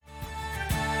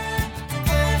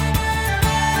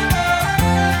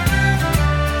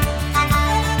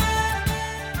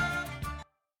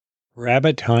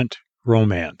Rabbit Hunt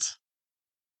Romance.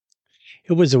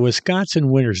 It was a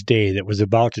Wisconsin winter's day that was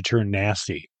about to turn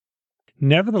nasty.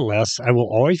 Nevertheless, I will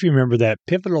always remember that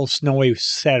pivotal snowy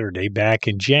Saturday back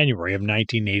in January of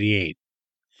 1988.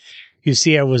 You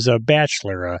see, I was a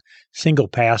bachelor, a single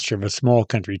pastor of a small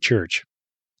country church.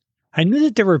 I knew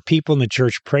that there were people in the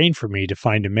church praying for me to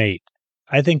find a mate.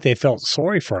 I think they felt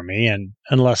sorry for me, and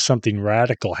unless something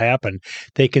radical happened,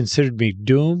 they considered me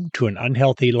doomed to an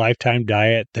unhealthy lifetime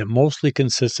diet that mostly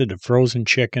consisted of frozen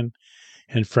chicken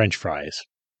and French fries.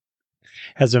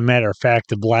 As a matter of fact,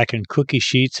 the blackened cookie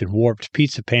sheets and warped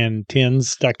pizza pan tins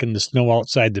stuck in the snow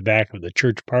outside the back of the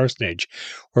church parsonage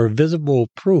were visible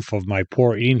proof of my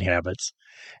poor eating habits,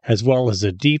 as well as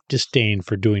a deep disdain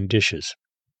for doing dishes.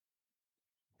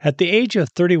 At the age of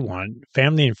 31,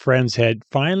 family and friends had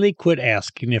finally quit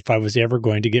asking if I was ever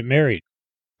going to get married.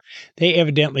 They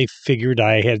evidently figured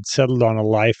I had settled on a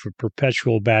life of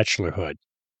perpetual bachelorhood.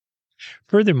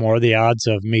 Furthermore, the odds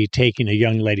of me taking a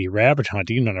young lady rabbit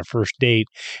hunting on a first date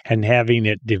and having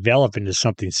it develop into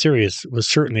something serious was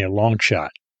certainly a long shot.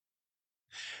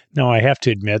 Now, I have to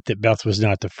admit that Beth was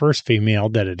not the first female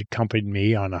that had accompanied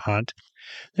me on a hunt.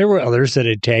 There were others that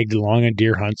had tagged along on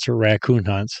deer hunts or raccoon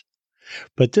hunts.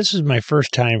 But this was my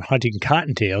first time hunting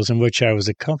cottontails in which I was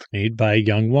accompanied by a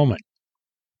young woman.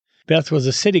 Beth was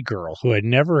a city girl who had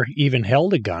never even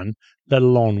held a gun, let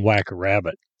alone whack a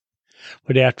rabbit.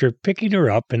 But after picking her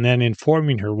up and then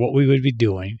informing her what we would be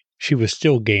doing, she was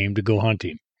still game to go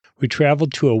hunting. We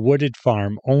traveled to a wooded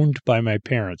farm owned by my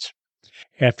parents.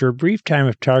 After a brief time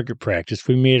of target practice,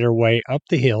 we made our way up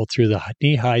the hill through the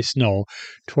knee-high snow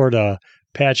toward a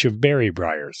patch of berry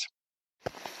briars.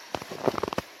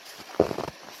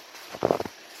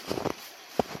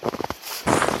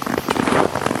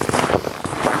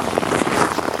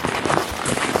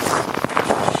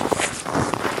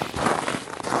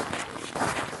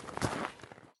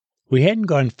 We hadn't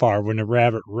gone far when a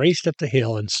rabbit raced up the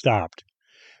hill and stopped.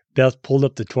 Beth pulled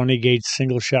up the 20-gauge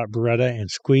single-shot Beretta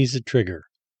and squeezed the trigger.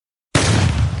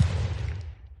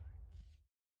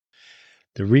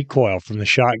 The recoil from the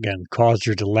shotgun caused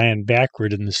her to land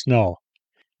backward in the snow.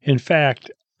 In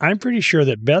fact, I'm pretty sure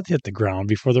that Beth hit the ground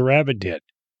before the rabbit did.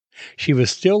 She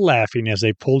was still laughing as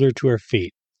I pulled her to her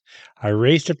feet. I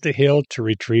raced up the hill to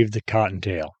retrieve the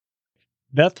cottontail.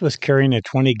 Beth was carrying a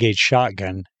 20-gauge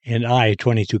shotgun and I a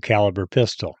 .22 caliber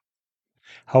pistol.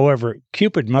 However,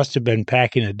 Cupid must have been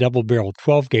packing a double-barreled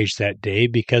 12-gauge that day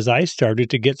because I started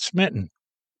to get smitten.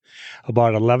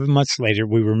 About 11 months later,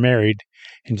 we were married,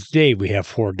 and today we have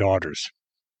 4 daughters.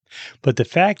 But the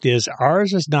fact is,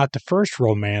 ours is not the first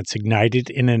romance ignited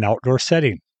in an outdoor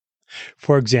setting.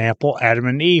 For example, Adam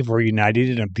and Eve were united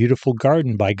in a beautiful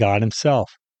garden by God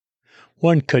Himself.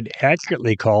 One could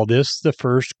accurately call this the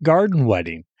first garden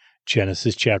wedding,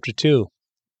 Genesis chapter 2.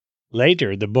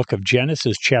 Later, the book of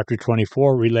Genesis chapter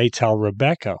 24 relates how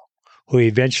Rebekah, who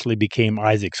eventually became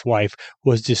Isaac's wife,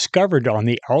 was discovered on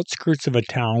the outskirts of a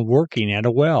town working at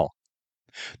a well.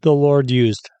 The Lord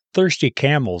used thirsty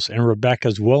camels and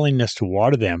Rebekah's willingness to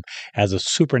water them as a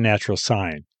supernatural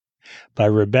sign. By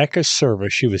Rebekah's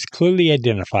service, she was clearly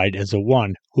identified as the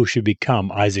one who should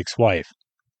become Isaac's wife.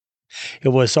 It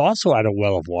was also at a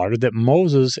well of water that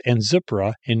Moses and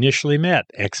Zipporah initially met,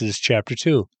 Exodus chapter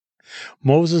 2.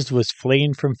 Moses was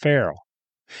fleeing from Pharaoh.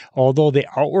 Although the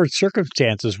outward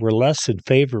circumstances were less than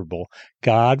favorable,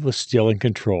 God was still in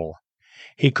control.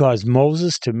 He caused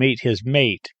Moses to meet his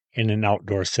mate in an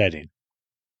outdoor setting.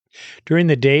 During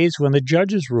the days when the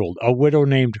judges ruled, a widow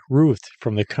named Ruth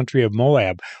from the country of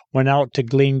Moab went out to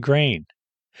glean grain.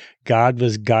 God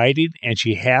was guiding, and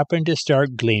she happened to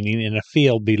start gleaning in a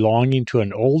field belonging to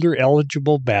an older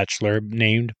eligible bachelor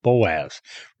named Boaz,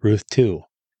 Ruth 2.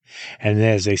 And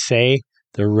as they say,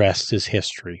 the rest is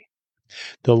history.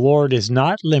 The Lord is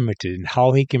not limited in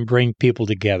how He can bring people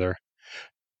together.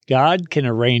 God can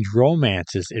arrange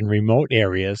romances in remote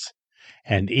areas,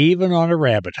 and even on a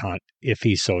rabbit hunt if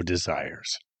He so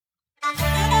desires.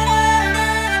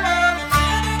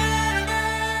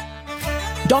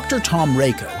 Dr. Tom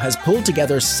Rako has pulled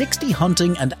together 60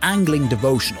 hunting and angling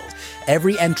devotionals.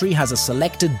 Every entry has a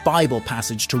selected Bible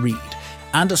passage to read,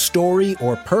 and a story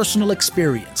or personal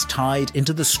experience tied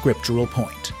into the scriptural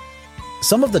point.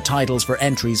 Some of the titles for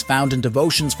entries found in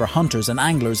devotions for hunters and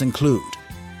anglers include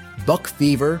Buck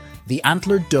Fever, The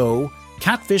Antlered Doe,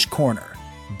 Catfish Corner,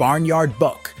 Barnyard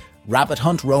Buck, Rabbit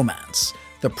Hunt Romance,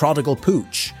 The Prodigal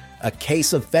Pooch, A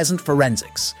Case of Pheasant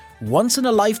Forensics,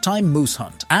 Once-in-a-Lifetime Moose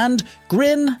Hunt, and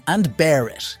Grin and Bear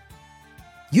It.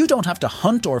 You don't have to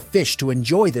hunt or fish to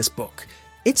enjoy this book.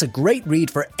 It's a great read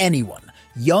for anyone,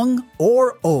 young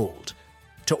or old.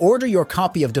 To order your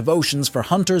copy of Devotions for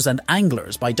Hunters and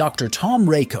Anglers by Dr. Tom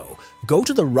Rako, go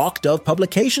to the Rock Dove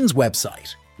Publications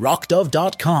website,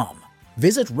 rockdove.com.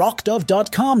 Visit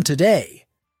rockdove.com today.